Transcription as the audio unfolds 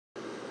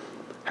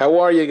How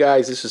are you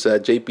guys? This is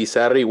JP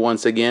Saturday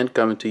once again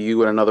coming to you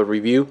with another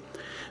review.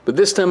 But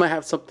this time I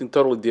have something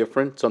totally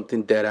different,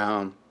 something that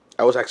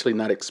I was actually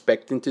not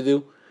expecting to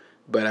do.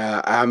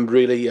 But I'm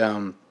really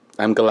I'm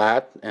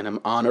glad and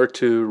I'm honored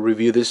to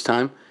review this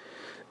time.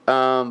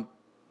 And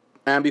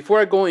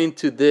before I go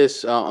into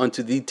this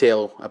into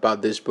detail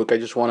about this book, I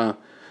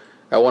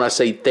wanna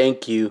say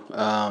thank you.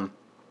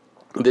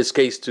 In this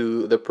case,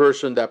 to the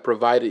person that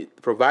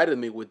provided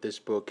me with this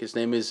book. His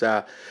name is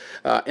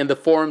in the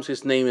forums.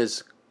 His name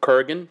is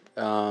Kurgan.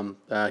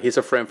 He's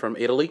a friend from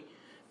Italy.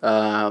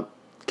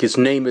 His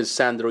name is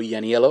Sandro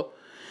Ianniello,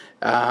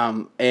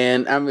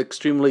 and I'm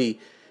extremely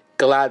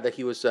glad that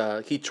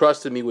he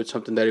trusted me with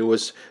something that it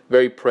was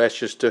very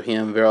precious to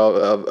him,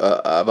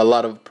 of a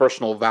lot of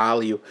personal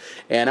value,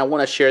 and I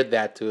want to share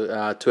that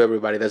to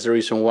everybody. That's the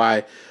reason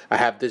why I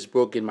have this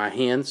book in my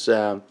hands.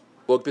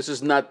 This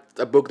is not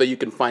a book that you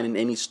can find in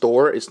any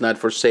store. It's not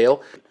for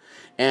sale.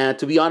 And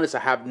to be honest, I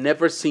have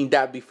never seen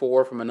that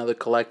before from another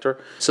collector.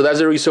 So that's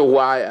the reason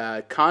why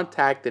I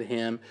contacted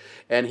him.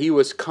 And he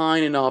was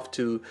kind enough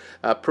to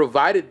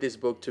provided this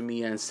book to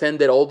me and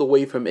send it all the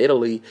way from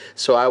Italy.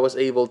 So I was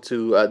able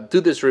to do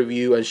this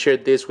review and share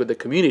this with the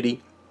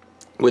community,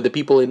 with the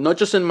people, not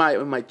just in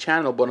my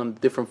channel, but on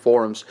different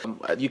forums.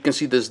 You can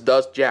see this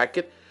dust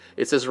jacket.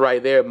 It says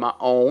right there, my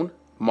own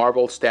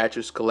Marble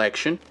Statues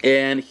collection.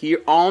 And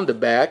here on the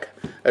back,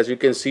 as you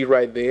can see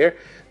right there,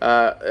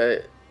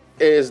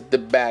 is the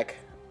back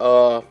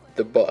of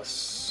the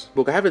bus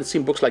book. I haven't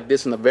seen books like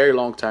this in a very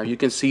long time. You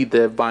can see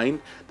the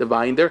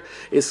binder.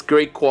 It's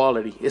great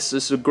quality.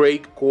 It's a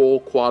great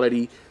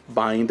quality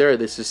binder.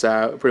 This is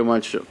pretty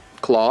much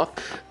cloth.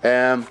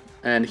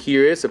 And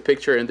here is a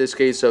picture, in this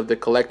case, of the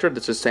collector.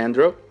 This is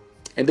Sandro.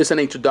 And this is an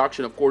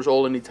introduction, of course,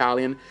 all in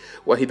Italian,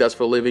 what he does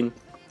for a living.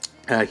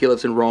 He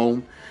lives in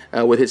Rome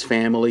with his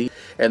family,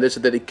 and there's a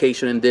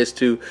dedication in this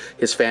to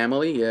his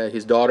family,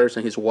 his daughters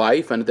and his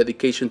wife, and a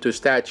dedication to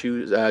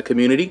statue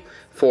community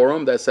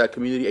forum. That's a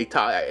community,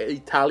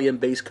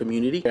 Italian-based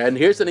community. And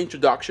here's an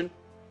introduction.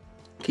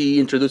 He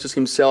introduces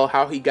himself,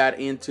 how he got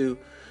into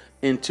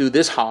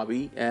this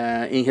hobby,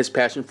 in his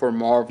passion for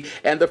Marvel.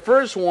 And the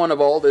first one of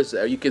all this,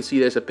 you can see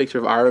there's a picture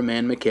of Iron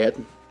Man maquette.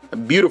 A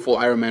beautiful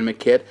Iron Man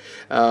maquette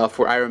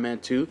for Iron Man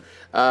 2.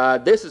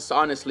 This is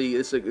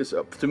honestly,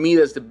 to me,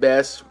 that's the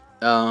best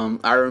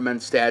Iron Man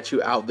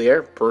statue out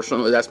there.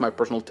 Personally, that's my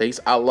personal taste.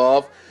 I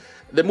love,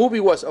 the movie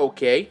was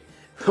okay,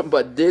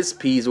 but this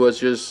piece was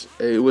just,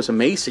 it was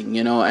amazing,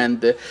 you know.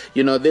 And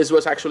you know, this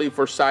was actually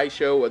for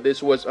Sideshow.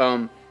 This was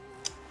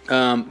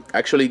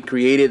actually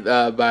created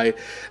by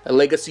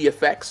Legacy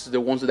Effects,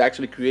 the ones that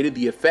actually created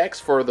the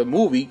effects for the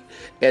movie,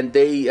 and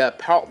they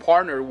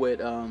partnered with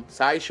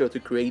Sideshow to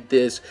create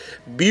this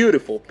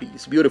beautiful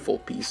piece.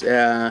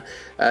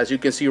 As you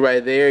can see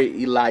right there,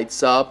 it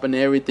lights up and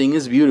everything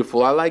is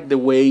beautiful. I like the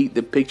way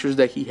the pictures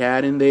that he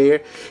had in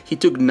there. He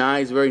took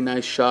very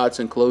nice shots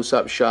and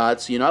close-up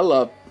shots. You know, I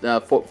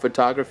love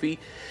photography.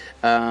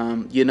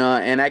 You know,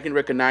 and I can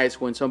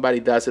recognize when somebody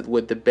does it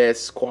with the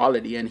best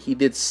quality, and he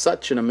did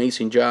such an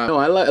amazing job. No,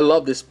 I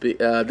love this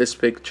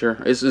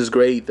picture. This is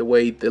great, the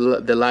way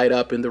the light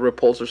up and the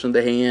repulsors in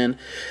the hand,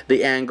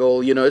 the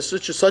angle. You know,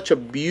 it's such a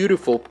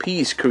beautiful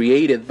piece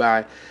created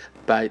by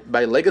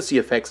Legacy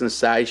Effects and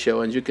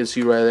Sideshow. And you can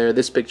see right there,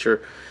 this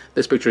picture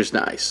is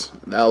nice.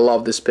 I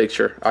love this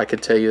picture, I can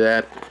tell you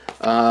that.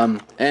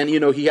 And you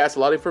know, he has a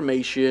lot of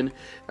information,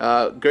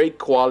 great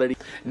quality.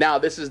 Now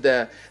this is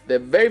the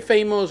very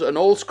famous and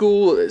old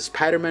school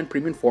Spider-Man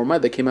premium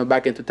format that came out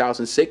back in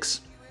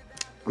 2006.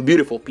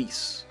 Beautiful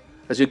piece,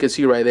 as you can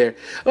see right there.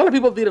 A lot of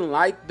people didn't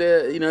like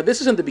you know,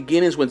 this is in the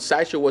beginnings when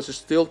Sideshow was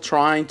still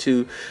trying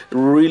to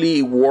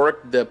really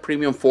work the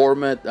premium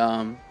format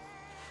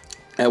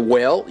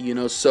well, you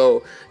know.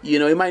 So you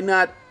know, it might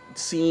not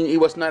it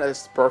was not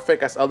as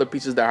perfect as other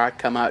pieces that have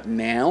come out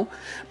now,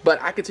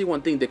 but I can say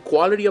one thing: the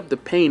quality of the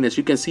paint, as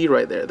you can see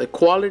right there, the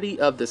quality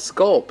of the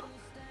sculpt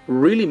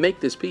really make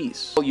this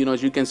piece. You know,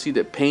 as you can see,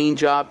 the paint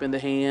job in the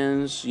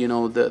hands, you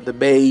know, the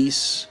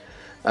base,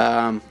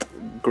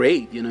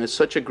 great. You know, it's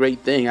such a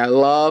great thing. I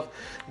love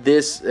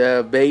this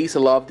base. I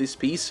love this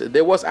piece.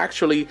 There was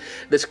actually,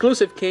 the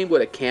exclusive came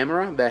with a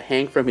camera that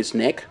hang from his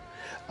neck.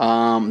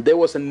 There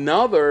was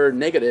another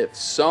negative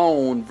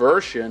zone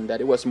version that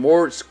it was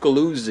more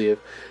exclusive,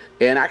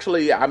 and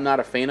actually I'm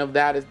not a fan of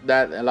that.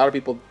 That a lot of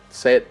people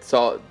said,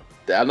 so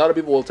a lot of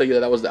people will tell you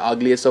that was the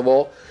ugliest of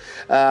all,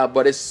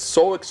 but it's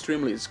so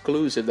extremely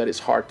exclusive that it's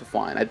hard to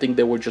find. I think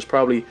there were just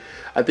probably,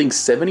 I think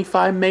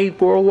 75 made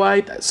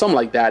worldwide, something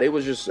like that. It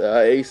was just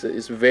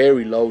it's a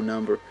very low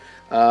number,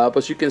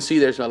 but you can see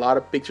there's a lot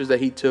of pictures that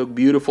he took,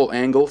 beautiful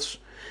angles,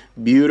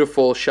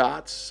 beautiful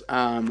shots.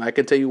 I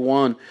can tell you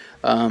one.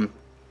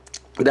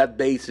 That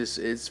base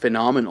is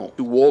phenomenal.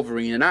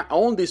 Wolverine, and I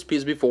owned this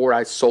piece before.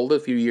 I sold it a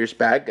few years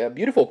back. A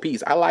beautiful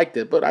piece. I liked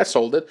it, but I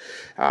sold it.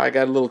 I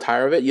got a little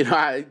tired of it. You know,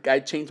 I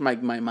changed my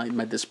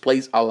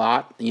displays a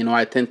lot. You know,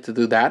 I tend to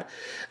do that.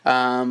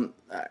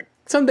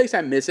 some days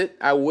I miss it.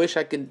 I wish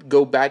I could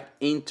go back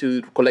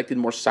into collecting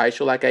more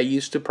Sideshow like I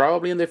used to.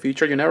 Probably in the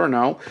future, you never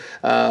know.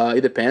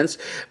 It depends.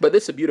 But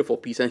this is a beautiful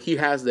piece, and he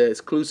has the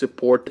exclusive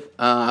port.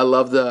 I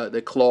love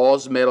the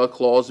claws, metal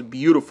claws,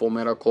 beautiful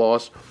metal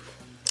claws.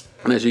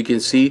 And as you can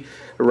see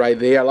right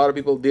there, a lot of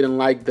people didn't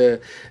like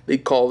they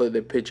call it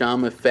the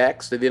pajama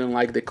effects. They didn't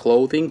like the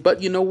clothing.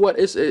 But you know what?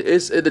 It's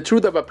the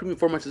truth about premium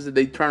formats is that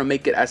they try to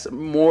make it as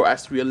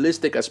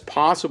realistic as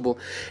possible.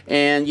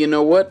 And you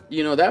know what?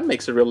 You know, that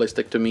makes it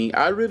realistic to me.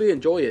 I really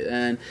enjoy it.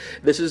 And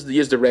this is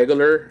just the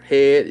regular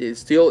head. It's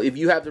still, if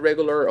you have the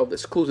regular of the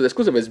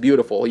exclusive is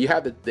beautiful. You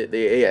have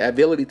the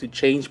ability to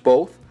change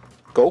both,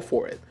 go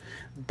for it.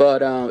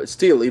 But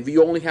still, if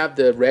you only have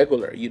the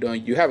regular, you know,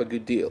 you have a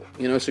good deal.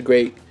 You know, it's a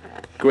great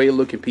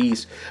looking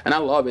piece, and I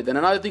love it. And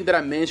another thing that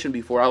I mentioned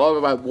before, I love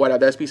about what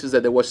that piece is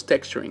that there was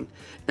texturing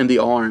in the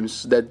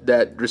arms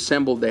that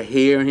resembled the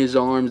hair in his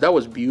arms. That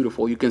was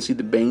beautiful. You can see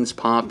the veins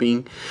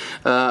popping.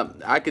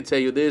 I could tell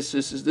you this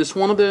is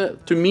one of the,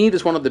 to me,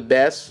 this is one of the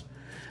best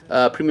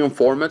premium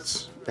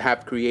formats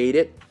have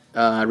created,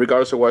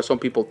 regardless of what some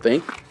people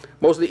think.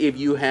 Mostly if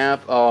you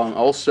have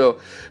also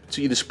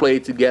to display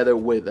it together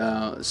with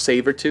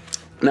Sabertooth.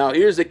 Now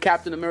here's the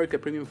Captain America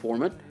premium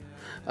format.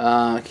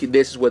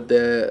 This is what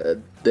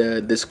the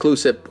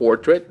exclusive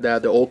portrait,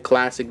 the old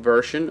classic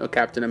version of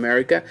Captain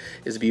America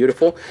is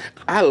beautiful.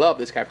 I love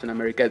this Captain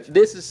America.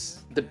 This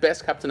is the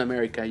best Captain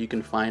America you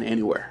can find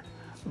anywhere.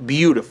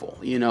 Beautiful,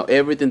 you know,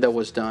 everything that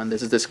was done.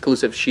 This is the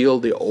exclusive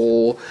shield, the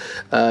old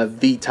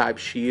V-type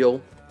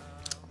shield,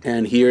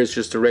 and here's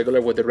just the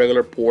regular with the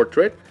regular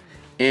portrait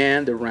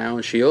and the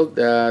round shield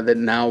that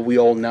now we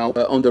all know.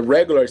 On the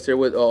regular, it's there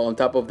with on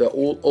top of the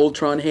old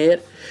Ultron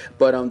head,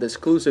 but on the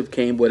exclusive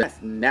came with a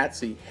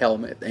Nazi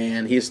helmet,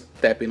 and he's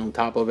stepping on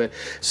top of it.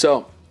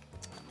 So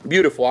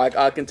beautiful.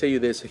 I can tell you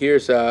this.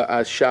 Here's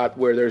a shot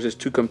where there's just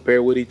two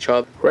compare with each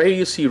other. Right here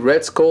you see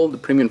Red Skull, the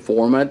premium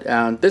format,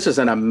 and this is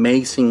an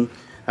amazing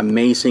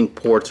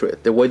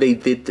portrait. The way they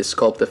did to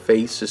sculpt the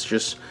face is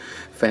just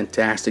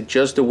fantastic.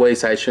 Just the way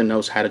Sideshow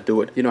knows how to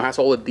do it. You know, has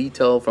all the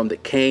detail from the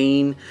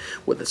cane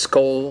with the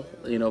skull,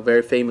 you know,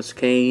 very famous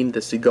cane,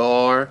 the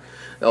cigar,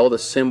 all the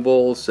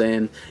symbols,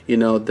 and you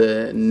know,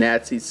 the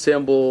Nazi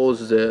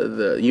symbols,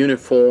 the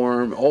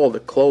uniform, all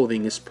the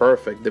clothing is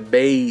perfect. The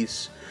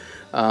base,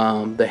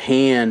 the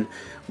hand,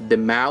 the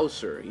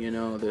Mauser, you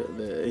know,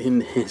 the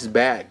in his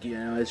back, you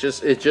know, it's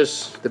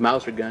just the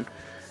Mauser gun.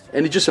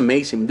 And it's just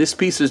amazing. This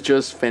piece is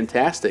just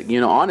fantastic, you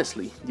know,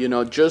 honestly. You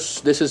know,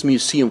 just this is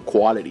museum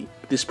quality.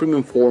 This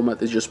premium format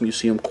is just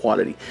museum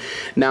quality.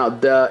 Now,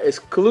 the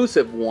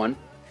exclusive one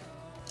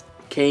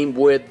came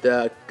with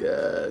the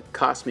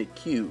Cosmic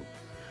Cube.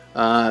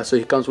 So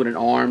it comes with an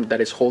arm that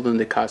is holding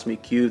the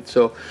Cosmic Cube.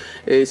 So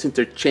it's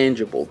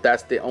interchangeable.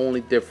 That's the only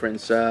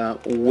difference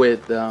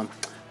with that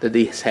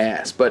this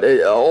has. But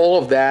all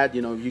of that,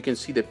 you know, you can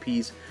see the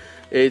piece.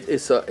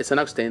 It's an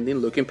outstanding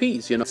looking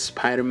piece, you know.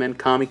 Spider-Man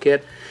comic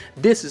kit.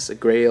 This is a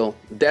Grail,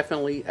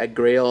 definitely a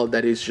Grail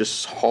that is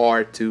just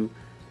hard to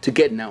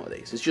get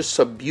nowadays. It's just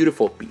a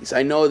beautiful piece.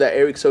 I know that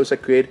Eric Sosa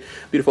created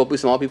beautiful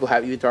piece, and a lot of people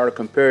have even tried to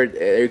compare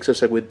Eric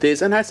Sosa with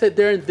this, and I said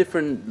they're in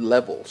different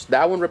levels.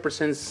 That one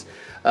represents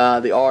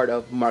the art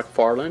of Mark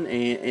Farland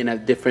in a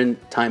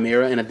different time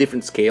era, in a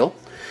different scale,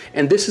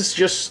 and this is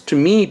just, to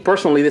me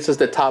personally, this is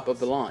the top of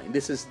the line.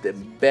 This is the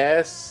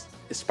best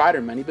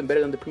Spider-Man, even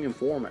better than the premium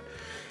format.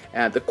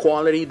 The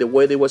quality, the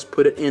way they was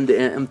put it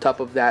on top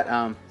of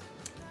that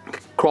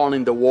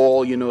crawling the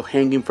wall, you know,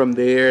 hanging from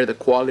there, the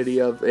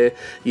quality of it,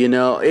 you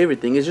know,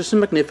 everything is just a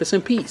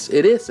magnificent piece.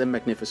 It is a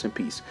magnificent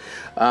piece.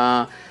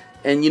 And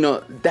you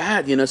know,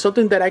 that, you know,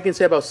 something that I can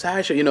say about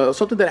Sideshow, you know,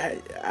 something that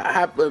I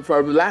have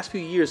for the last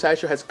few years,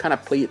 Sideshow has kind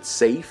of played it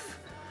safe.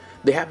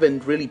 They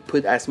haven't really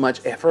put as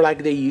much effort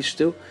like they used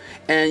to.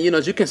 And you know,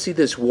 as you can see,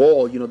 this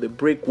wall, you know, the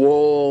brick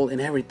wall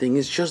and everything,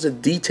 is just the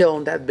detail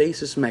on that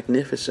base is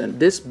magnificent.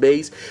 This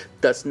base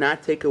does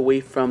not take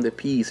away from the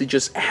piece. It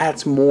just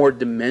adds more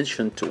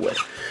dimension to it.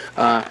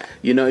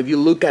 You know, if you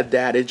look at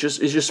that, it's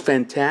just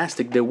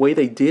fantastic. The way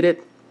they did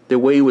it, the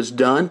way it was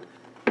done,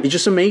 it's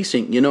just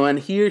amazing. You know, and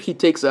here he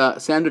takes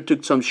Sandro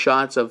took some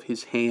shots of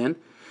his hand.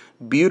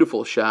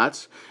 Beautiful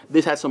shots.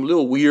 This has some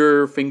little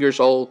weird fingers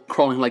all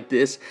crawling like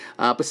this,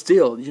 but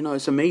still, you know,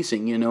 it's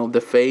amazing. You know, the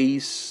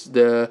face,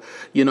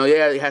 you know,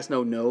 yeah, it has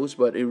no nose,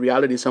 but in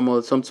reality,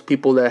 some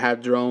people that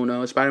have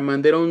drawn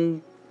Spider-Man, they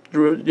don't,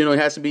 you know, it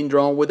has to be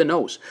drawn with a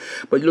nose.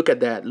 But look at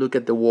that. Look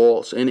at the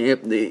walls, and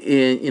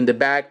in the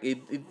back, he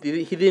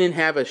didn't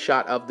have a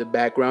shot of the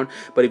background.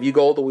 But if you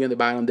go all the way on the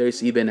bottom,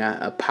 there's even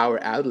a power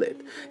outlet.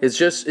 It's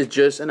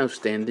just an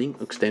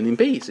outstanding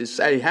piece.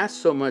 It has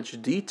so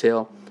much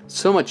detail.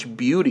 So much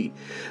beauty.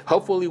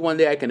 Hopefully one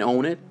day I can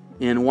own it,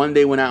 and one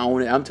day when I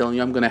own it, I'm telling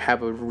you, I'm gonna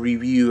have a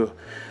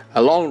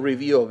long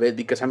review of it,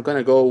 because I'm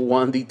gonna go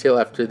one detail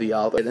after the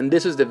other. And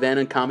this is the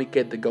Venom comic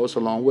kit that goes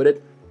along with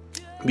it.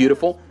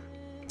 Beautiful.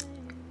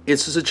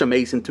 It's such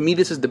amazing. To me,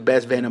 this is the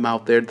best Venom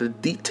out there. The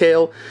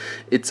detail,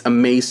 it's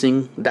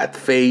amazing. That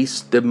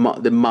face, the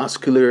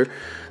muscular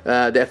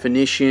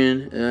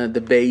definition,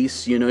 the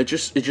base, you know, it's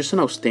just an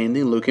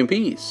outstanding looking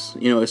piece.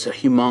 You know, it's a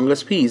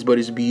humongous piece, but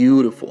it's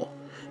beautiful.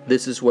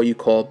 This is what you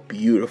call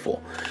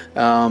beautiful.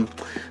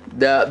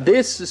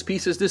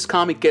 This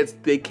comic kits,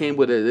 they came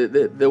with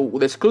the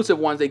exclusive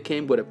ones. They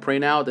came with a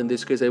printout. In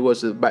this case, it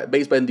was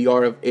based by the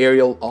art of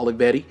Ariel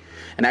Olivetti,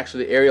 and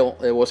actually Ariel,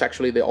 it was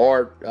actually the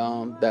art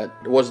that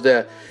was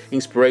the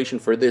inspiration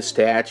for this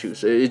statue.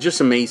 So it's just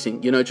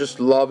amazing. You know,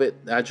 just love it.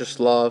 I just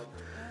love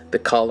the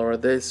color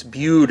of this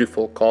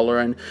beautiful color,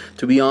 and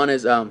to be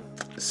honest,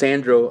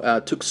 Sandro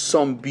took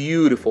some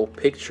beautiful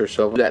pictures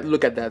of that.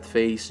 Look at that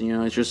face, you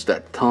know, it's just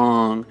that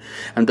tongue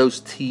and those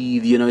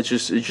teeth, you know, it's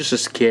just a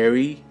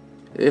scary,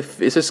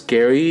 if it's a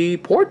scary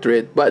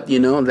portrait, but you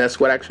know, that's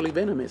what actually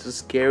Venom is, a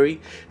scary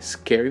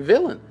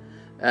villain.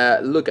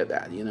 Look at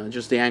that, you know,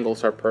 just the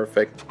angles are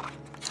perfect,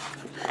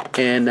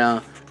 and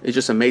it's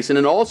just amazing.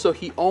 And also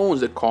he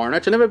owns the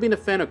Carnage. I've never been a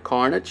fan of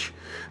Carnage,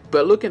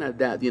 but looking at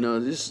that, you know,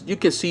 you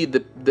can see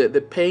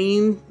the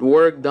paint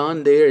work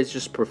done there is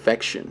just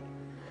perfection.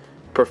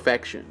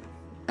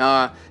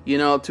 You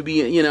know, to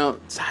be, you know,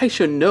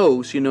 Sideshow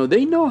knows, you know,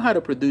 they know how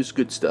to produce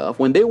good stuff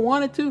when they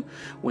wanted to,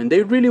 when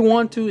they really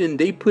want to, and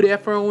they put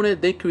effort on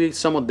it. They create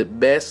some of the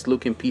best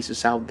looking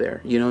pieces out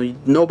there. You know,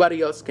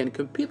 nobody else can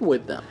compete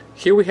with them.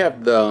 Here we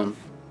have the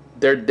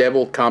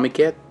Daredevil comic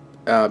kit.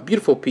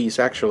 Beautiful piece,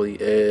 actually.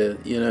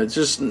 You know, it's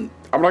just, I'm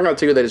not gonna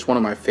tell you that it's one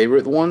of my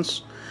favorite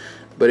ones,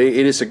 but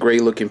it is a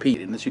great looking piece.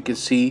 And as you can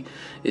see,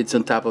 it's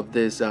on top of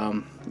this,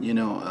 you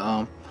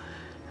know,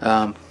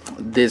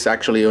 this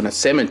actually on a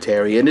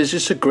cemetery, and it's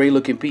just a great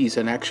looking piece.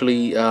 And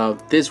actually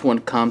this one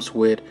comes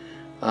with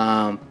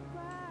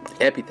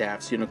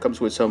epitaphs, you know,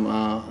 comes with some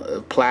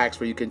plaques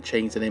where you can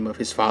change the name of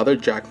his father,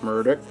 Jack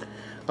Murdoch,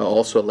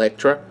 also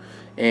Elektra,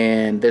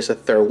 and there's a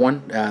third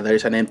one,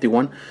 there's an empty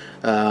one,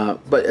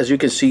 but as you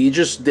can see,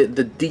 just the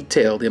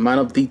detail, the amount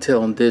of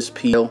detail on this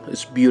piece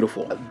is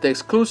beautiful. The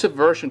exclusive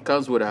version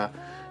comes with a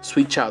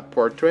Sweet Child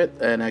portrait,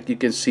 and like you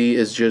can see,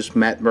 it's just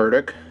Matt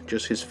Murdock,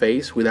 just his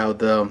face without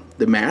the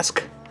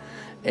mask,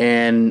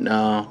 and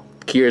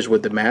Kier's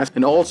with the mask,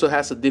 and also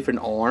has a different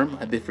arm,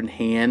 a different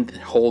hand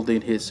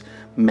holding his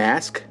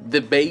mask.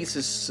 The base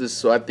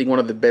is I think one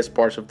of the best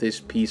parts of this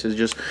piece. Is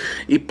just,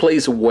 it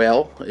plays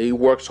well, it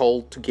works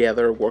all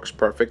together, works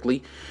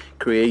perfectly,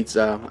 creates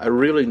a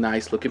really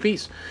nice looking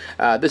piece.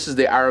 This is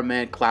the Iron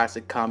Man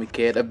classic comic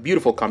kit, a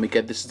beautiful comic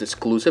kit. This is the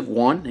exclusive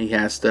one. He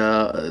has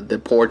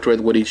the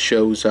portrait, what he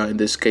shows in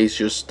this case,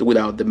 just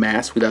without the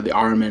mask, without the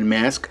Iron Man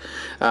mask.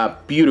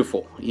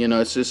 Beautiful, you know,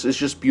 it's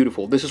just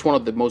beautiful. This is one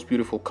of the most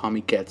beautiful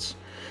comic kits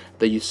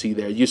that you see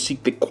there. You see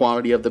the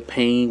quality of the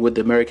paint with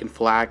the American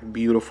flag,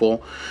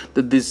 beautiful.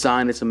 The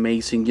design is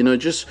amazing. You know,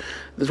 just,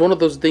 it's one of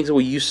those things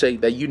where you say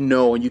that, you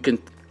know, and you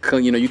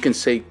can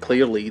say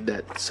clearly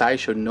that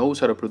Sideshow knows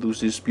how to produce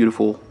these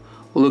beautiful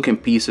looking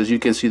pieces. You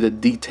can see the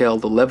detail,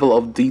 the level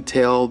of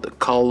detail, the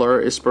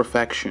color is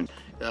perfection.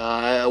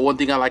 One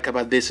thing I like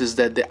about this is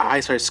that the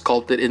eyes are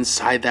sculpted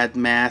inside that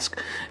mask.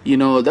 You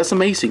know, that's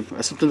amazing.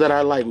 That's something that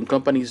I like when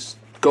companies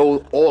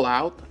go all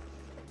out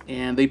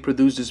and they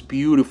produce these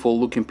beautiful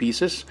looking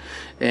pieces.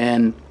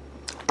 And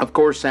of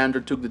course, Sandro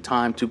took the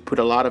time to put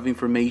a lot of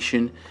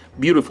information,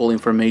 beautiful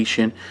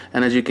information,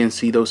 and as you can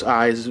see, those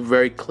eyes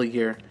very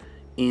clear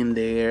in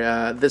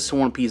there. This is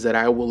one piece that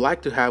I would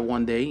like to have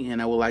one day, and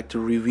I would like to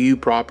review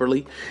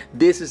properly.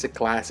 This is a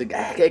classic,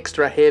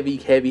 extra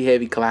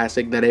heavy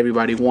classic that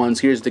everybody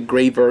wants. Here's the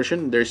gray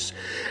version. There's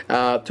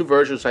two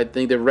versions, I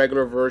think, the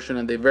regular version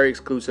and the very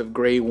exclusive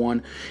gray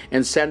one,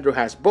 and Sandro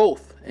has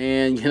both.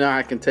 And you know,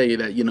 I can tell you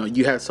that, you know,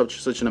 you have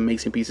such an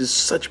amazing piece. It's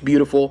such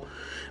beautiful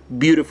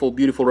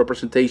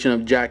representation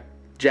of Jack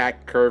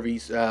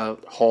Kirby's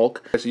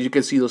Hulk. As you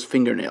can see, those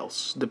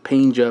fingernails, the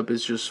paint job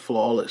is just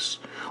flawless.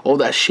 All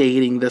that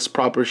shading, that's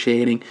proper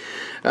shading.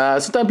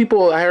 Sometimes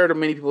I heard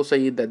many people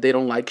say that they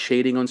don't like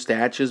shading on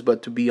statues,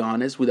 but to be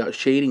honest, without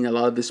shading, a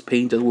lot of this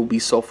paint just will be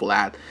so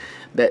flat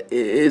that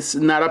it's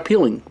not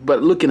appealing.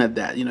 But looking at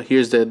that, you know,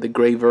 here's the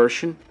gray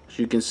version. As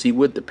you can see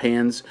with the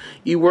pans,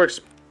 it works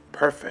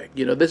perfect.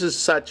 You know, this is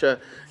such a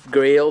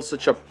Grail,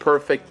 such a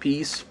perfect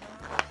piece.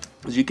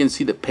 As you can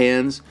see, the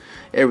pans,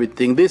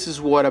 everything. This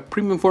is what a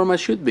premium format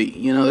should be.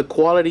 You know, the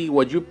quality,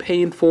 what you're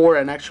paying for,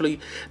 and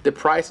actually the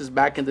prices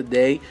back in the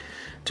day.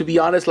 To be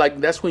honest,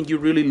 like, that's when you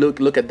really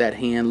look at that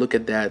hand. Look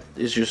at that.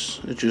 It's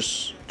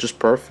just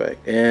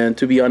perfect. And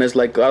to be honest,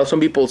 like, some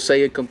people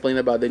say and complain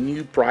about the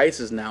new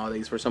prices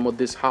nowadays for some of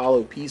these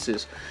hollow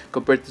pieces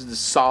compared to the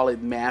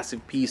solid,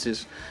 massive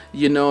pieces.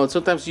 You know,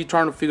 sometimes you're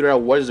trying to figure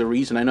out what is the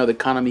reason. I know the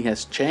economy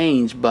has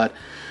changed, but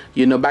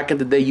you know, back in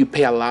the day, you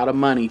pay a lot of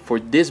money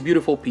for these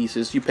beautiful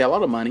pieces. You pay a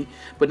lot of money,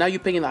 but now you're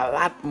paying a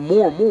lot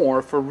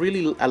more for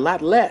really a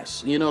lot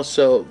less. You know,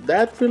 so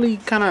that really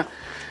kind of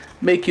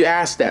make you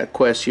ask that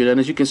question. And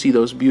as you can see,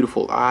 those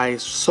beautiful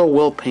eyes, so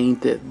well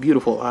painted,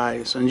 beautiful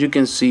eyes. And you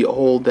can see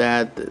all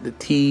that, the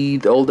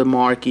teeth, all the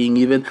marking,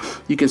 even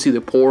you can see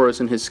the pores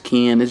in his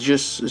skin. It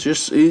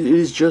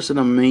is just an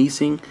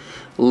amazing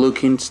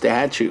looking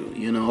statue,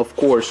 you know, of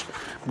course,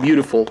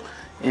 beautiful.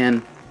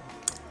 And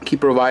he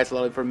provides a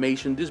lot of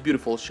information. These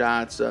beautiful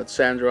shots,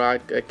 Sandro.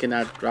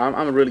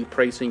 I'm really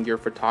praising your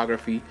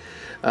photography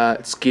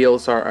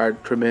skills are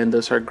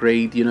tremendous, are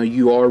great. You know,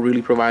 you are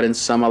really providing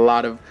a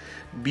lot of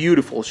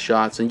beautiful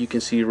shots, and you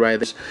can see right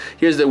there.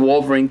 Here's the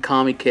Wolverine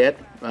comic kit.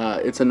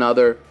 It's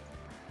another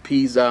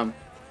piece. One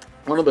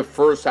of the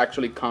first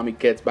actually comic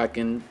kits back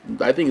in,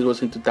 I think it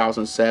was in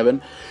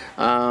 2007.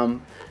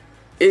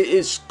 It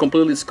is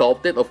completely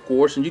sculpted, of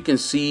course, and you can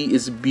see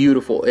it's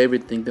beautiful.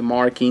 Everything, the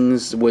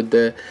markings with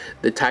the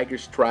tiger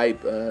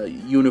stripe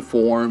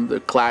uniform, the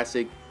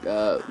classic.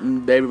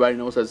 Everybody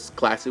knows as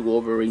classic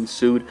Wolverine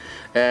suit,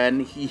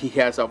 and he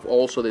has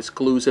also the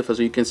exclusive, as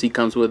you can see,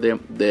 comes with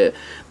the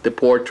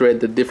portrait,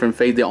 the different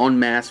face, the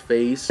unmasked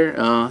face.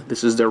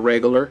 This is the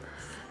regular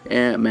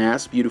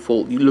mask.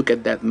 Beautiful. You look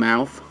at that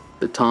mouth,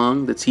 the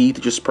tongue, the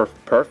teeth, just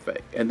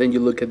perfect. And then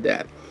you look at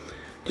that,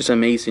 just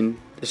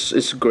amazing.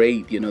 It's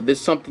great, you know. This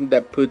is something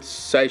that puts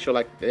Sideshow,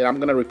 like I'm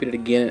gonna repeat it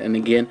again and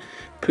again,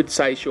 puts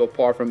Sideshow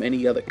apart from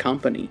any other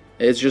company.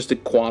 It's just the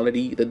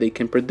quality that they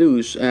can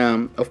produce.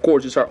 Of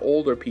course, these are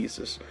older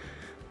pieces,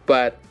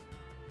 but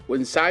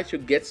when Sideshow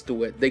gets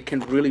to it, they can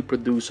really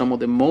produce some of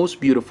the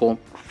most beautiful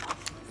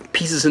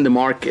pieces in the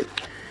market,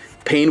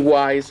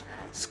 paint-wise,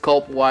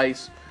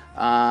 sculpt-wise.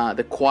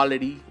 The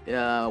quality,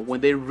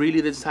 when they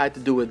really decide to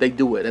do it, they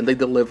do it and they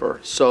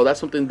deliver. So that's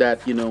something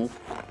that you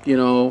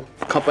know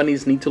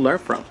companies need to learn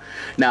from.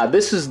 Now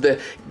this is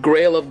the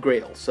Grail of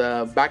Grails.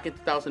 Back in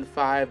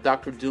 2005,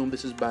 Dr. Doom.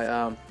 This is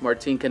by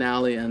Martin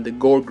Canale and the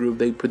Gore Group.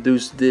 They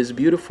produced this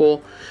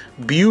beautiful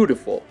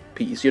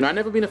piece. You know, I've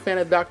never been a fan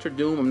of Dr.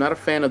 Doom. I'm not a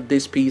fan of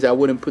this piece. I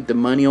wouldn't put the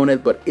money on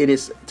it, but it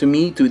is, to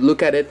me, to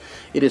look at it,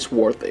 it is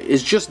worth it.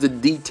 It's just the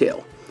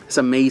detail. It's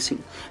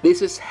amazing.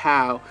 This is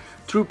how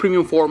true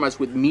premium formats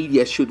with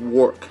media should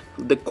work.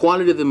 The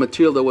quality of the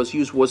material that was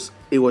used was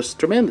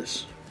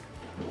tremendous.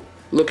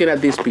 Looking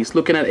at this piece,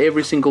 looking at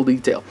every single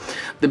detail,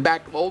 the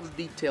back of all the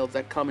details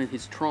that come in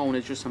his throne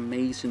is just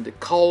amazing. The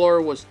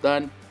color was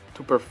done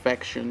to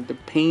perfection. The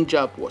paint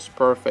job was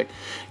perfect.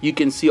 You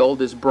can see all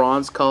this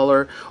bronze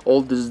color,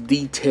 all this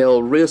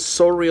detail,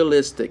 so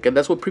realistic, and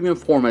that's what premium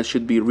formats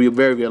should be,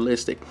 very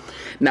realistic.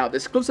 Now the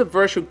exclusive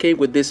version came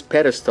with this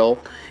pedestal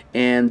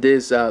and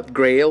this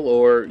Grail,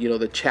 or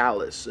the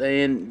chalice,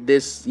 and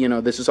this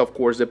this is of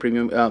course the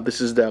premium.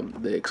 This is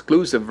the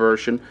exclusive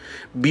version.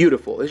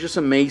 Beautiful. It's just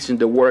amazing,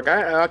 the work.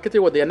 I can tell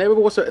you what,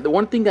 the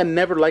one thing I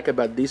never liked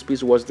about this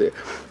piece was the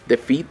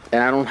feet,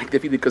 and I don't like the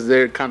feet because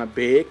they're kind of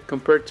big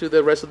compared to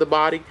the rest of the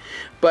body.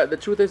 But the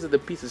truth is that the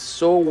piece is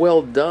so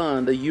well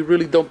done that you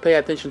really don't pay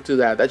attention to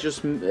that. That's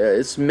just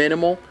it's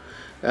minimal.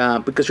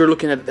 Because you're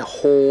looking at the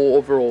whole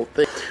overall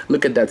thing.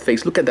 Look at that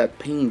face, look at that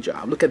paint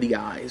job, look at the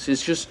eyes.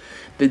 It's just,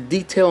 the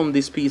detail on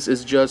this piece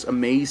is just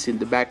amazing.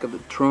 The back of the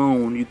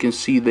throne, you can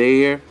see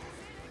there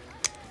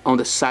on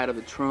the side of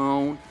the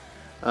throne.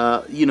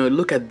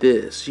 Look at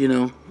this,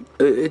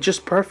 it's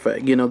just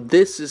perfect.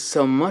 This is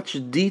so much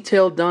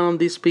detail done on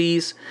this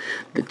piece.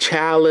 The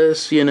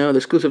chalice, the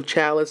exclusive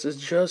chalice is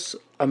just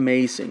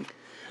amazing.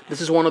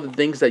 This is one of the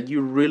things that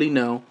you really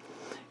know.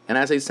 And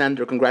I say,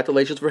 Sandro,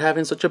 congratulations for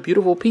having such a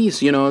beautiful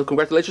piece.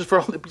 Congratulations for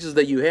all the pieces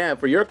that you have.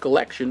 For your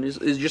collection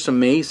is just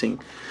amazing.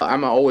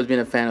 I'm always been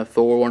a fan of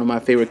Thor, one of my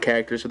favorite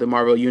characters of the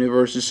Marvel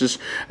Universe. This is,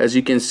 as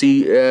you can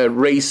see,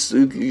 race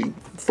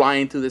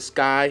flying to the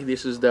sky.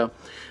 This is the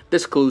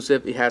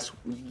exclusive. It has,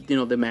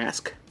 the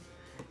mask.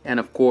 And,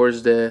 of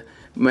course, the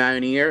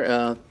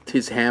Mjolnir,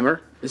 his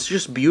hammer. It's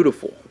just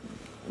beautiful.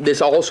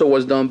 This also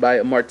was done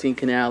by Martin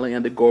Canale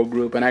and the Gore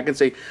Group, and I can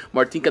say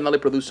Martin Canale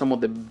produced some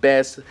of the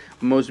best,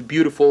 most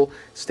beautiful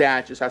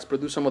statues, has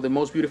produced some of the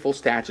most beautiful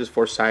statues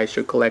for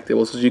Sideshow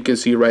collectibles, as you can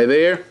see right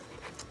there.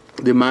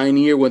 The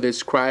Mjolnir with the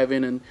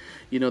scribing and,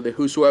 the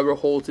whosoever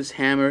holds his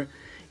hammer,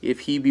 if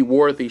he be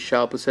worthy,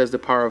 shall possess the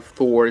power of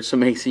Thor. It's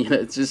amazing.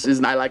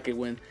 I like it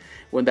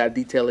when that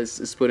detail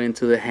is put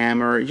into the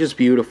hammer. It's just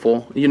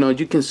beautiful.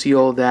 You can see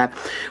all that.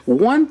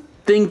 One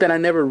thing that I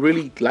never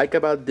really like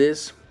about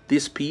this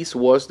piece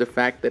was the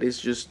fact that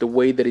it's just the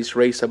way that it's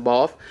raised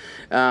above.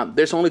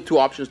 There's only two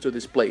options to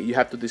display. You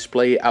have to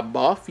display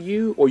above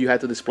you, or you have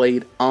to display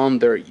it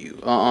under you,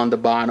 on the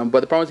bottom. But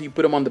the problem is, you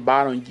put them on the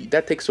bottom,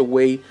 that takes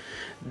away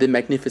the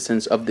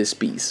magnificence of this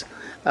piece.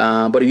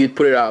 But if you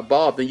put it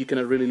above, then you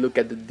can really look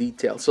at the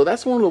detail. So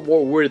that's one of the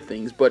more weird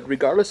things. But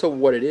regardless of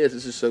what it is,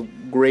 this is a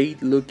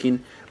great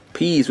looking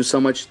piece with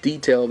so much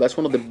detail. That's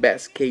one of the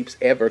best capes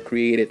ever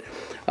created.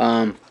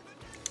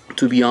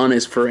 To be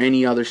honest, for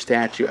any other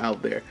statue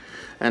out there.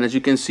 And as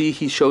you can see,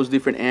 he shows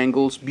different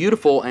angles,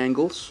 beautiful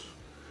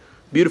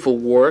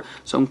work,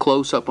 some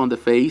close up on the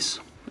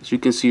face. As you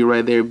can see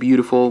right there,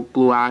 beautiful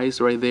blue eyes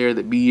right there,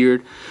 the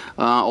beard,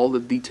 all the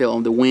detail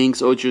on the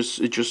wings. Oh, it's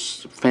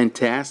just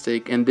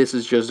fantastic. And this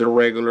is just a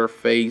regular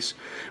face,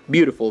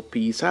 beautiful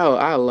piece.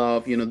 I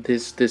love, you know,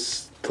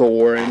 this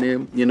Thor, and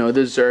it, you know, it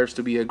deserves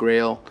to be a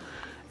Grail.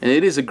 And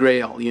it is a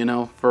Grail, you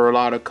know, for a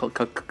lot of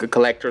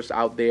collectors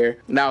out there.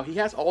 Now, he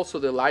has also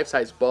the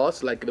life-size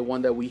bust, like the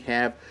one that we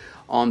have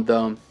on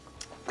the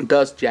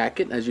dust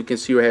jacket. As you can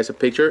see, it has a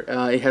picture.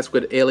 It has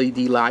with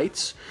LED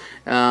lights.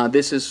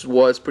 This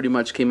was pretty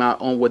much came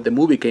out on when the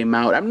movie came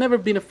out. I've never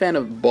been a fan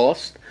of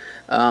bust,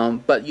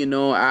 but you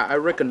know, I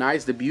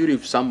recognize the beauty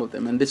of some of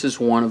them, and this is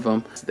one of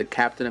them. It's the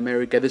Captain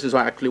America. This is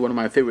actually one of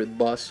my favorite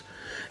busts.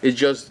 It's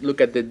just,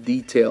 look at the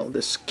detail,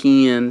 the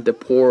skin, the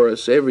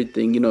pores,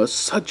 everything. You know,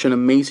 such an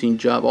amazing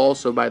job.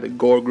 Also by the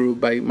Gore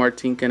Group, by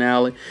Martin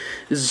Canale.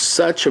 This is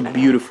such a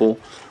beautiful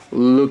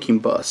looking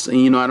bust.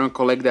 And you know, I don't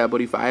collect that, but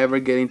if I ever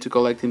get into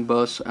collecting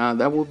busts,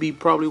 that will be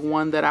probably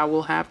one that I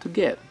will have to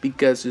get,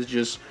 because it's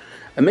just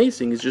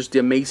amazing. It's just the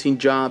amazing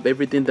job,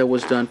 everything that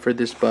was done for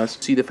this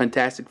bust. See the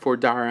Fantastic Four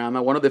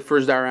diorama, one of the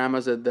first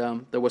dioramas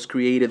that was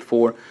created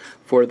for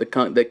the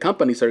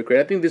company started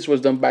creating. I think this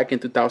was done back in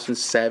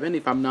 2007,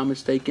 if I'm not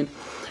mistaken.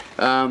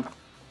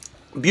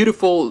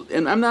 Beautiful,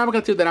 and I'm not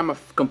gonna tell you that I'm a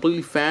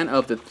completely fan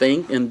of the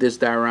Thing in this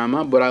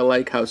diorama, but I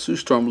like how Sue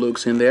Storm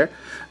looks in there.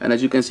 And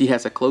as you can see, he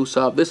has a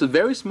close-up. This is a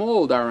very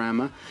small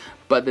diorama,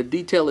 but the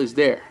detail is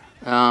there.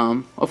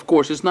 Of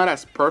course, it's not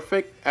as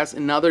perfect as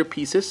in other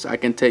pieces, I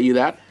can tell you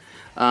that.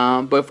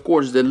 But of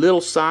course, the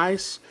little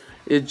size,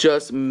 it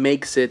just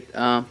makes it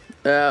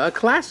a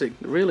classic,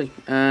 really.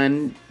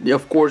 And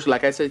of course,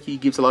 like I said, he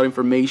gives a lot of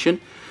information.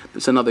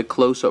 There's another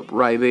close-up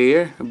right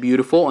there,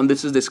 beautiful. And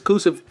this is the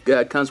exclusive,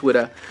 comes with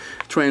a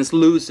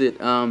translucent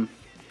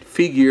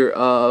figure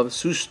of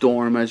Sue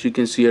Storm, as you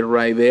can see it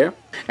right there.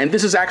 And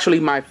this is actually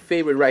my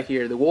favorite right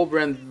here, the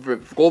Wolverine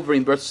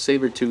versus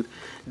Sabretooth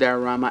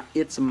diorama.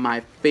 It's my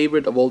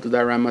favorite of all the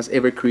dioramas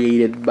ever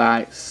created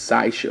by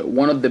Sideshow.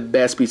 One of the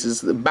best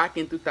pieces. Back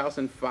in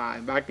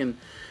 2005, back in,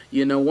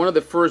 you know, one of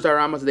the first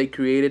dioramas they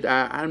created.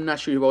 I'm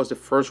not sure if it was the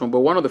first one, but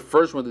one of the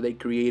first ones that they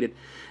created.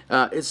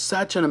 It's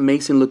such an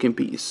amazing looking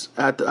piece.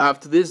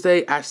 After this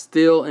day, I'm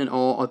still in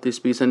awe of this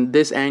piece. And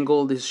this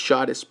angle, this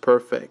shot is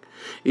perfect.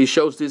 It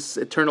shows this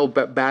eternal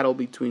battle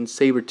between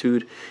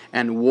Sabretooth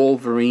and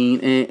Wolverine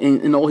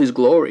in all his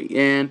glory.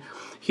 And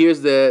here's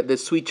the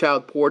Sweet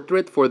Child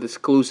portrait for the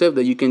exclusive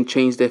that you can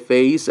change the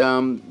face.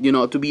 You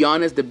know, to be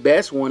honest, the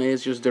best one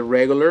is just the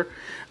regular,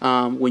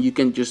 when you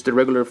can just the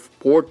regular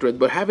portrait.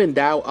 But having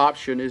that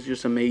option is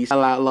just amazing.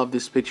 I love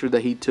this picture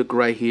that he took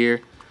right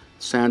here.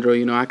 Sandro,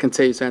 you know, I can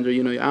tell you, Sandro,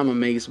 you know, I'm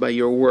amazed by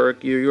your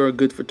work. You're a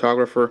good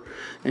photographer,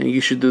 and you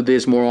should do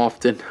this more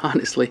often,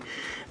 honestly.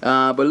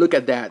 But look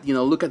at that, you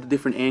know, look at the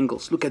different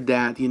angles. Look at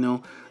that, you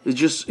know, it's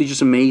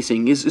just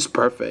amazing. It's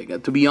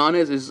perfect. To be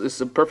honest,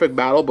 it's a perfect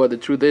battle. But the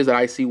truth is that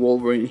I see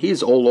Wolverine.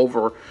 He's all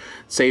over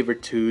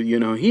Sabretooth. You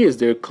know, he is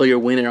the clear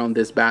winner on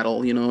this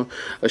battle. You know,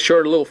 a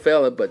short little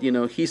fella, but you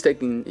know, he's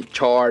taking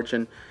charge,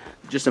 and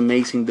just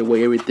amazing the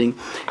way everything.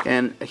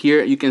 And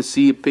here you can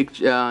see a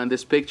picture in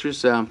this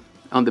pictures.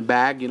 On the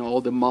back, you know, all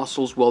the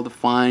muscles well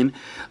defined.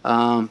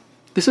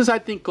 This is, I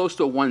think, close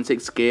to a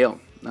 1/6 scale,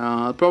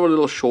 probably a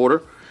little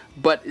shorter,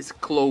 but it's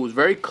close,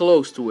 very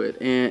close to it,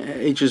 and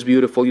it's just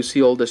beautiful. You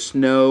see all the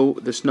snow,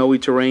 the snowy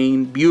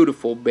terrain,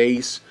 beautiful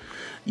base,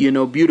 you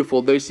know,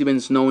 beautiful. There's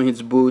even snow in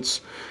his boots.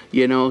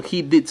 You know,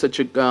 he did such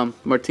a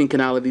Martin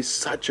Canale did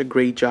such a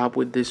great job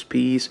with this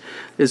piece.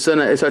 It's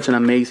such an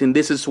amazing.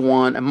 This is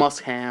one a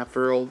must-have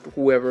for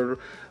whoever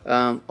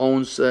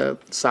owns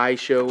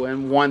Sideshow,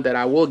 and one that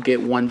I will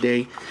get one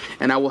day,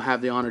 and I will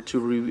have the honor to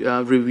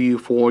review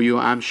for you.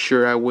 I'm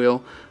sure I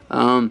will.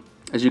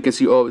 As you can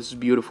see, oh, this is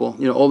beautiful.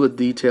 You know, all the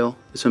detail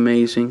is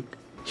amazing.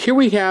 Here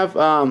we have,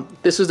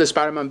 this is the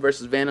Spider-Man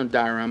versus Venom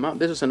diorama.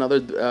 This is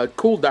another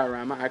cool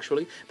diorama,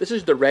 actually. This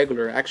is the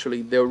regular,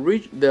 actually.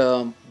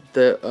 The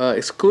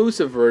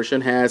exclusive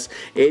version has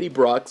Eddie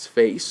Brock's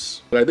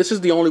face. This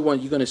is the only one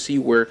you're going to see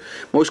where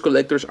most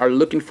collectors are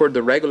looking for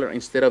the regular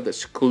instead of the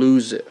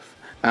exclusive.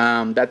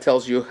 That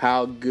tells you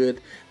how good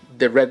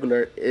the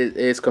regular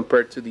is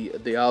compared to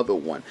the other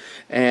one,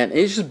 and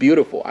it's just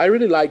beautiful. I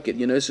really like it.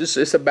 You know,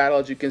 it's a battle.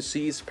 As you can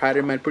see,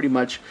 Spider-Man pretty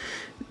much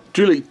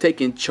really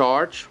taking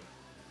charge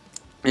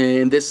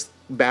in this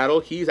battle.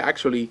 He's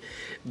actually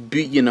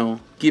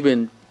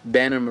giving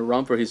Venom a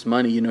run for his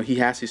money. You know, he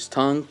has his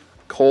tongue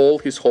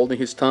cold. He's holding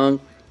his tongue,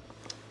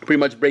 pretty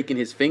much breaking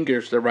his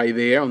fingers right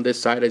there on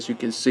this side, as you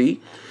can see.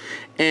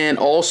 And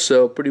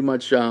also pretty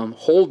much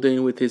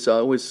holding with his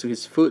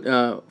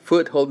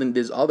foot holding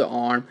this other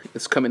arm.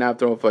 It's coming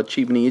out of a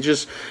chimney.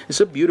 It's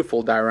a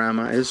beautiful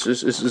diorama.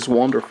 It's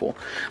wonderful.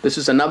 This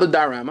is another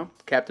diorama,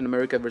 Captain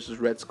America versus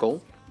Red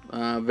Skull.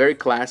 Very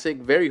classic,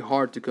 very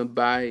hard to come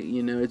by.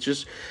 You know,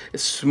 it's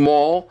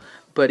small,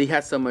 but it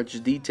has so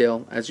much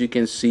detail, as you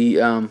can see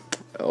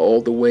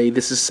all the way.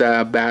 This is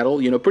a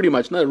battle. You know, pretty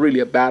much not really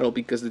a battle,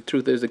 because the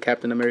truth is that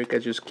Captain America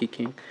is just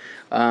kicking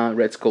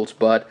Red Skull's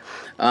butt.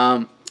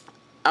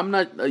 I'm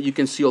not. You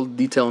can see all the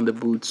detail in the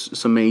boots.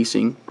 It's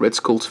amazing. Red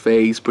Skull's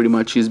face, pretty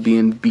much, he's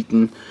being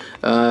beaten.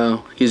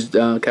 His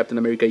Captain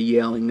America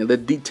yelling. The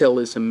detail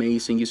is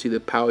amazing. You see the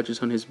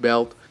pouches on his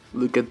belt.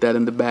 Look at that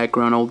in the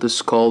background. All the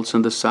skulls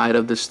on the side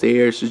of the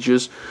stairs. It's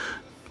just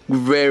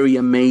very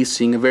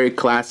amazing. A very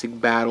classic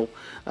battle.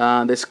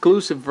 The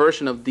exclusive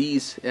version of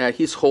these,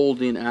 he's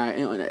holding.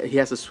 He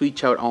has a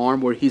switch out arm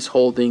where he's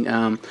holding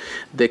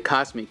the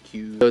cosmic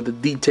cube. So the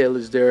detail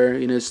is there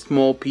in a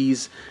small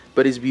piece,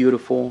 but it's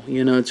beautiful.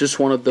 You know, it's just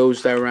one of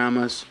those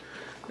dioramas,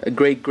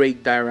 great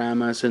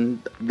dioramas,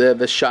 and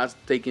the shots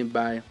taken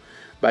by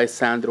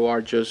Sandro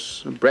are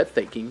just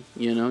breathtaking.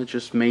 You know,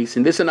 just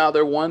amazing. This is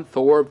another one,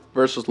 Thor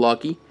versus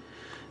Loki.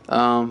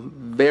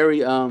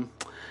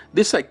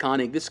 This is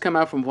iconic. This came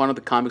out from one of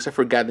the comics. I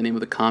forgot the name of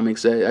the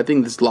comics. I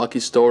think this Loki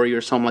story or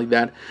something like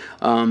that.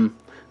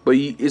 But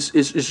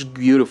it's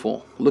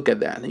beautiful. Look at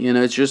that. You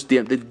know, it's just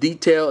the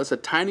detail. It's a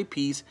tiny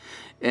piece,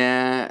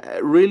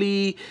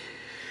 really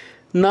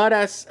not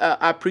as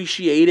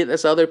appreciated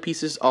as other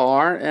pieces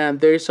are, and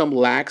there's some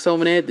lacks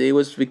on it. It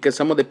was because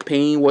some of the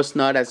paint was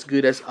not as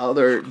good as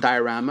other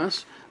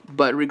dioramas.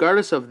 But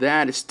regardless of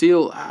that, it's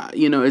still,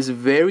 you know, it's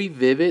very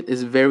vivid.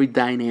 It's very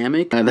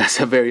dynamic.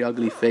 That's a very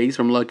ugly face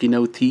from Lucky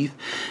No Teeth,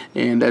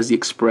 and that's the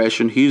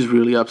expression. He's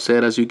really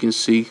upset, as you can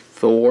see.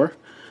 Thor,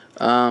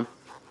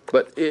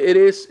 but it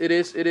is.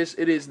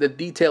 The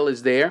detail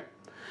is there.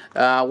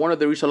 One of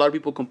the reasons a lot of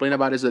people complain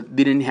about is that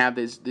they didn't have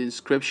the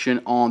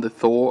inscription on the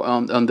Thor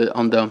on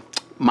the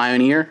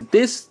Mjolnir.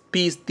 This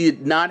piece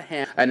did not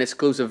have an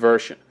exclusive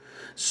version.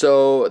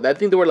 So I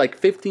think there were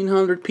like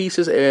 1,500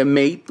 pieces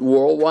made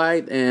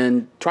worldwide,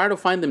 and try to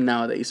find them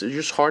nowadays. It's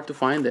just hard to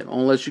find them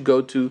unless you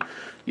go to,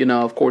 you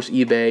know, of course,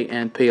 eBay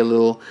and pay a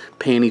little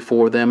penny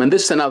for them. And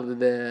this is another,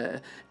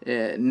 the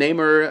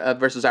Namor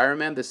versus Iron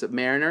Man. This is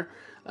Mariner.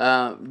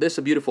 This is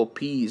a beautiful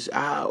piece.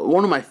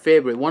 One of my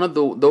favorite. One of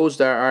those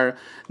that are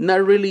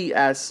not really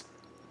as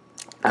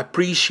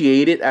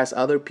appreciated as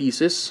other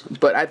pieces,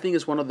 but I think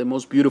it's one of the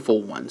most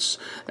beautiful ones.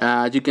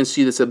 You can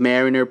see the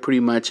Submariner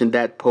pretty much in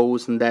that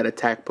pose, and that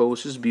attack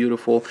pose is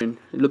beautiful. And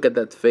look at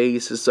that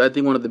face. It's, I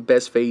think, one of the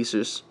best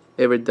faces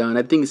ever done.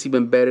 I think it's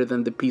even better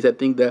than the piece. I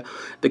think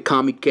the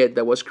comic kit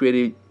that was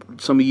created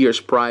some years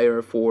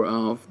prior for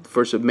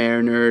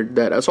Submariner,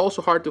 that is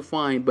also hard to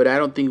find, but I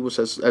don't think it was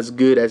as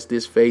good as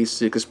this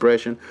face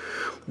expression.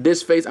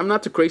 This face, I'm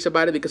not too crazy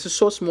about it because it's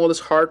so small, it's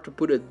hard to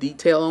put a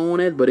detail on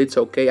it, but it's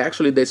okay.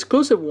 Actually, the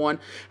exclusive one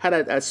had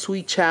a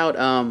switch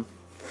out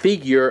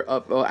figure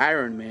of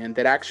Iron Man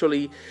that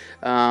actually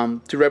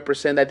to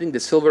represent, I think, the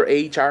Silver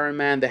Age Iron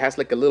Man, that has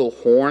like a little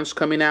horns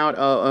coming out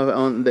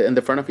in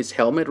the front of his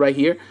helmet right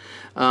here.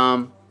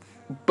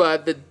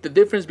 But the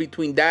difference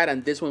between that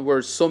and this one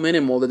were so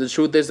minimal that the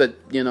truth is that,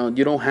 you know,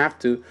 you don't have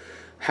to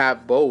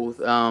have both.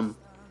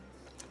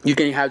 You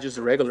can have just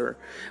a regular.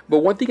 But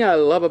one thing I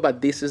love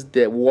about this is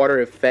the water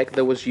effect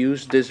that was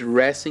used, this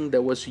resin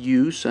that was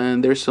used,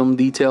 and there's some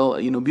detail,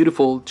 you know,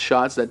 beautiful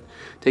shots that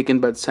taken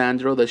by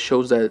Sandro that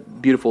shows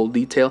that beautiful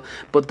detail.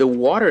 But the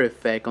water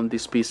effect on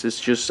this piece is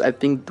just, I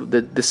think,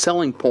 the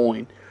selling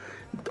point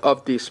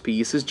of this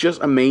piece is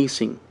just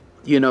amazing.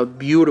 You know,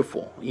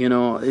 beautiful. You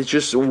know, it's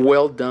just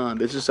well done.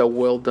 This is a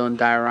well done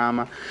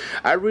diorama.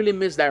 I really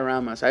miss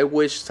dioramas. I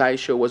wish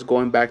Sideshow was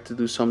going back to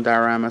do some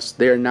dioramas.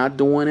 They're not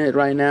doing it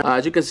right now.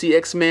 As you can see,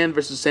 X-Men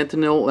versus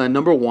Sentinel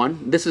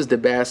 #1. This is the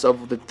best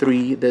of the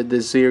three,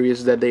 the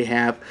series that they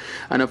have.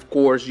 And of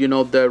course, you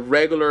know, the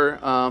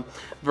regular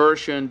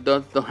version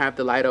don't have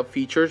the light up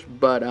features,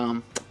 but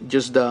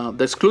just the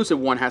exclusive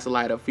one has a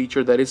light up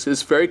feature that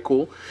is very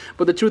cool.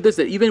 But the truth is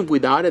that even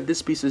without it,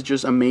 this piece is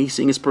just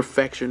amazing. It's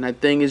perfection. I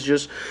think it's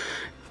just,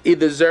 it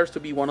deserves to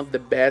be one of the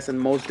best and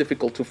most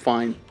difficult to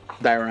find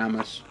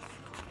dioramas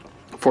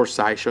for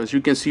Sideshow. As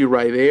you can see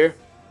right there,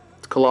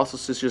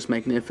 Colossus is just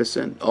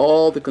magnificent.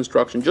 All the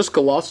construction, just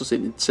Colossus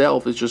in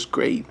itself is just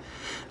great.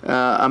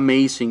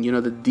 Amazing. You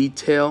know, the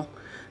detail,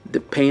 the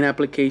paint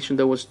application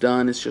that was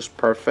done is just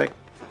perfect.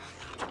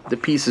 The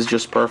piece is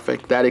just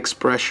perfect. That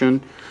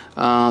expression,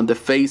 the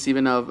face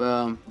even of,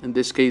 in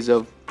this case,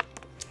 of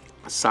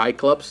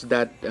Cyclops,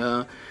 that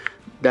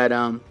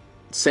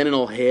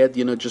Sentinel head,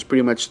 you know, just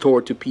pretty much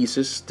tore to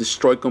pieces,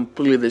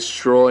 completely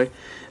destroyed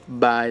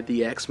by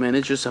the X-Men.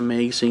 It's just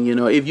amazing. You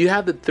know, if you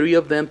have the three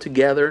of them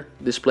together,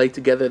 displayed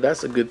together,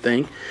 that's a good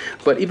thing.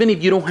 But even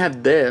if you don't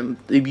have them,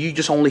 if you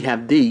just only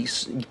have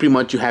these, pretty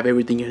much you have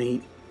everything you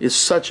need. It's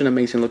such an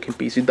amazing looking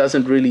piece. It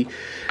doesn't really,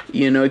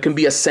 you know, it can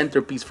be a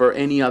centerpiece for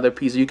any other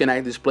piece you can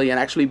display, and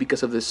actually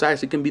because of the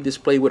size, it can be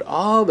displayed with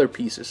other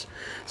pieces.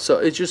 So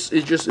it's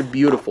just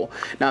beautiful.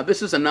 Now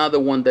this is another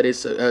one that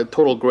is a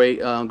total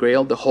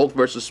Grail, the Hulk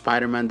versus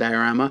Spider-Man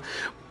diorama.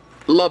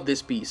 Love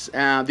this piece.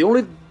 The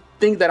only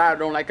thing that I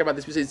don't like about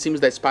this piece, it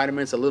seems that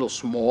Spider-Man is a little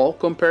small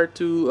compared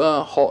to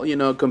Hulk, you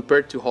know,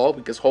 compared to Hulk,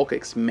 because Hulk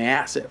is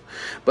massive.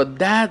 But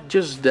that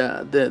just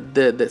the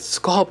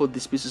sculpt of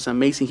this piece is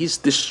amazing. He's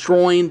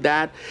destroying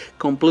that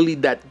completely,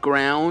 that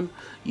ground.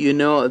 You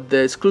know,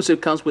 the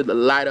exclusive comes with a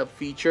light up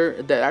feature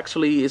that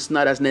actually is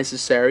not as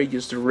necessary.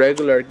 Just the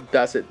regular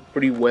does it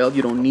pretty well.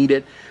 You don't need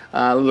it.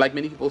 Like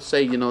many people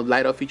say, you know,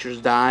 light up features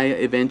die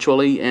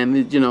eventually,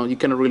 and you know, you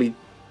cannot really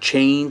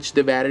change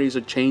the batteries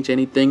or change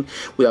anything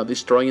without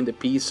destroying the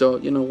piece. So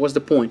you know, what's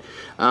the point?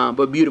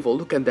 But beautiful.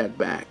 Look at that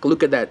back.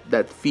 Look at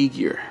that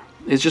figure.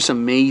 It's just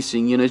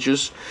amazing. You know, it's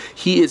just,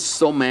 he is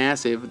so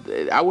massive.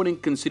 I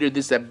wouldn't consider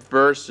this a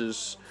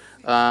versus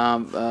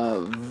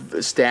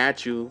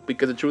statue,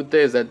 because the truth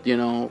is that, you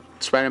know,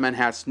 Spider-Man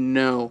has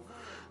no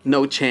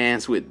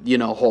chance with, you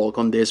know, Hulk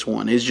on this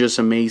one. It's just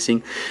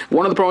amazing.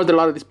 One of the problems that a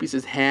lot of these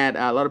pieces had,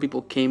 a lot of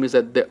people came, is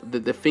that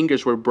the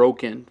fingers were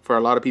broken for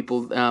a lot of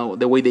people,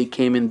 the way they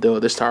came in the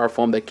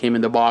styrofoam that came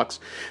in the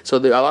box. So a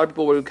lot of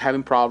people were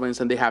having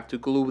problems, and they have to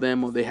glue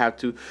them, or they have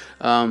to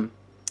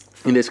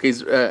in this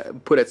case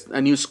put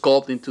a new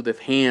sculpt into the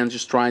hands,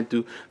 just trying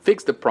to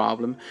fix the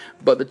problem.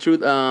 But the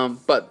truth,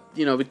 but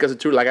you know, because the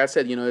truth, like I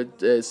said, you know,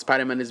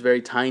 Spider-Man is very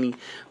tiny.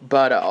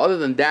 But other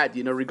than that,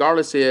 you know,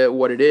 regardless of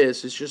what it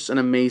is, it's just an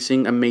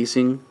amazing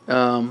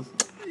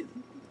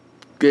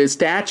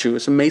statue.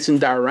 It's an amazing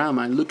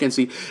diorama. And look and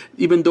see,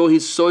 even though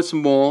he's so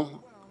small,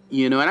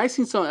 you know, and I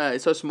seen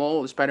it's so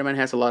small, Spider-Man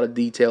has a lot of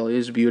detail. It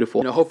is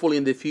beautiful. You know, hopefully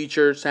in the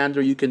future,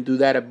 Sandro, you can do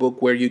that, a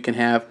book where you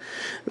can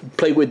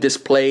play with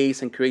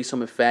displays and create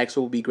some effects. It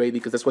will be great,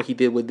 because that's what he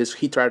did with this.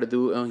 He tried to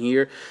do on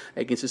here.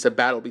 It's just a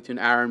battle between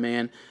Iron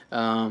Man,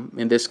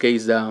 in this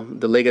case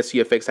the Legacy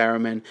FX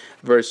Iron Man,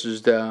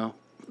 versus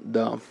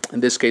in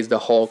this case the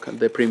Hulk,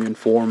 the premium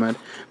format.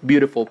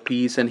 Beautiful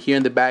piece. And here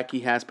in the back, he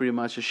has pretty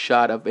much a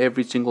shot of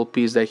every single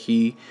piece that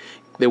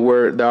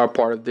are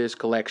part of this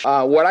collection.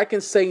 What I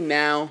can say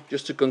now,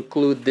 just to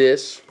conclude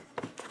this,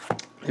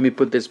 let me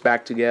put this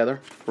back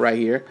together right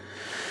here.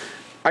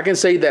 I can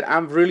say that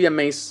I'm really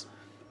amazed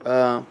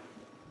for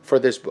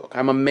this book.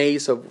 I'm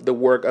amazed of the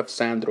work of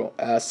Sandro.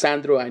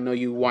 Sandro, I know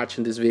you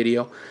watching this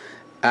video.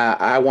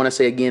 I want to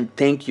say again,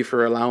 thank you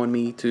for allowing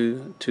me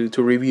to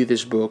review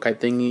this book. I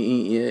think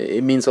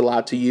it means a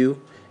lot to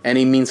you, and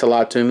it means a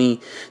lot to me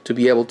to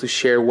be able to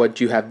share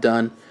what you have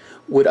done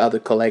with other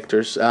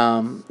collectors.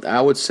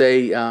 I would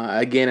say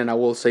again, and I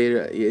will say,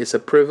 it's a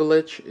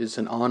privilege, it's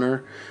an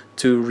honor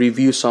to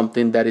review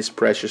something that is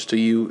precious to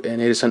you,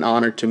 and it is an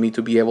honor to me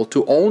to be able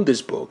to own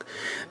this book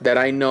that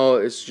I know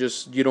it's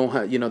just, you don't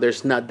have, you know,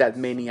 there's not that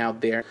many out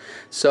there.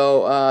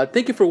 So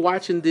thank you for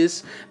watching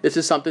this. This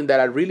is something that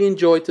I really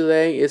enjoyed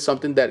today. It's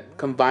something that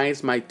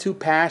combines my two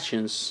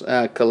passions,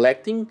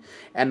 collecting,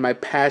 and my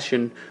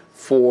passion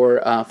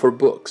for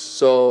books.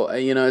 So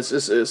you know, it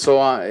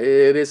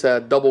is a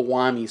double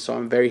whammy, so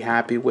I'm very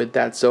happy with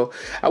that. So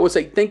I would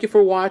say thank you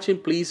for watching.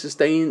 Please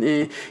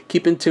stay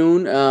keep in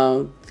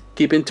tune.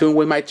 Keep in tune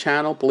with my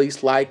channel.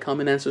 Please like,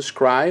 comment, and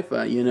subscribe.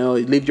 You know,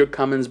 leave your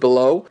comments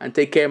below, and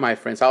take care, my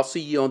friends. I'll see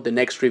you on the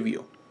next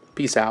review.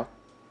 Peace out.